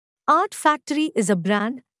Art Factory is a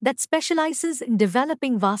brand that specializes in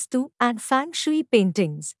developing Vastu and Feng Shui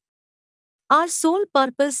paintings. Our sole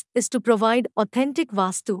purpose is to provide authentic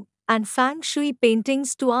Vastu and Feng Shui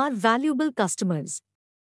paintings to our valuable customers.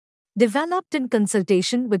 Developed in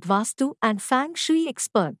consultation with Vastu and Feng Shui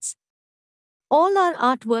experts. All our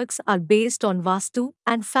artworks are based on Vastu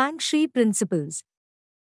and Feng Shui principles.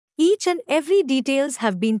 Each and every details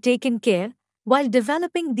have been taken care while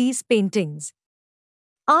developing these paintings.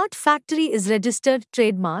 Art Factory is registered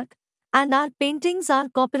trademark and our paintings are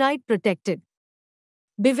copyright protected.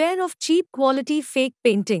 Beware of cheap quality fake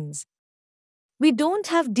paintings. We don't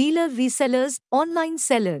have dealer resellers, online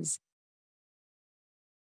sellers.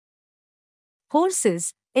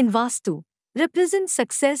 Horses, in Vastu, represent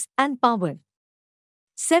success and power.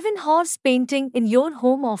 7-horse painting in your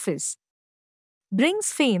home office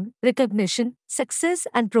brings fame, recognition, success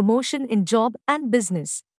and promotion in job and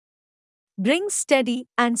business. Brings steady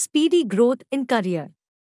and speedy growth in career.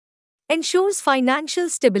 Ensures financial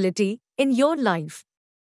stability in your life.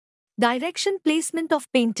 Direction placement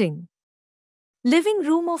of painting. Living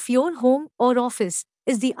room of your home or office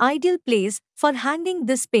is the ideal place for hanging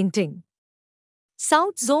this painting.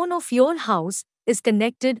 South zone of your house is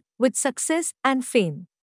connected with success and fame.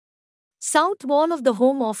 South wall of the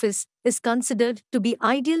home office is considered to be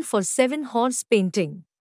ideal for 7-horse painting.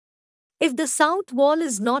 If the south wall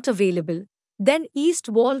is not available, then east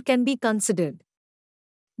wall can be considered.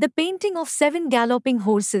 The painting of 7 galloping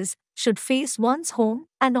horses should face one's home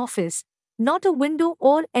and office, not a window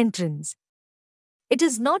or entrance. It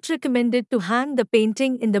is not recommended to hang the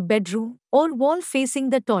painting in the bedroom or wall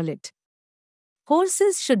facing the toilet.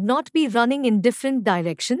 Horses should not be running in different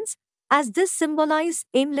directions, as this symbolizes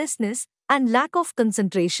aimlessness and lack of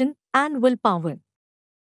concentration and willpower.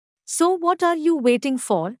 So what are you waiting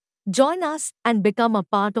for? Join us and become a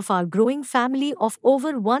part of our growing family of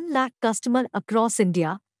over 1 lakh customers across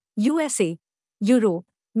India, USA, Europe,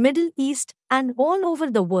 Middle East and all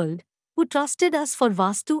over the world who trusted us for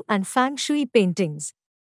Vastu and Feng Shui paintings.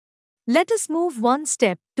 Let us move one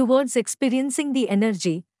step towards experiencing the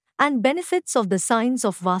energy and benefits of the science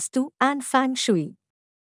of Vastu and Feng Shui.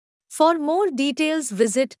 For more details,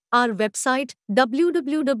 visit our website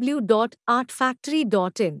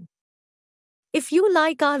www.artfactory.in. If you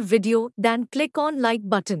like our video, then click on like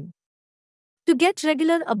button. To get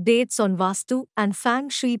regular updates on Vastu and Feng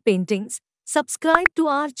Shui paintings, subscribe to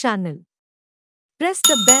our channel. Press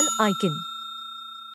the bell icon.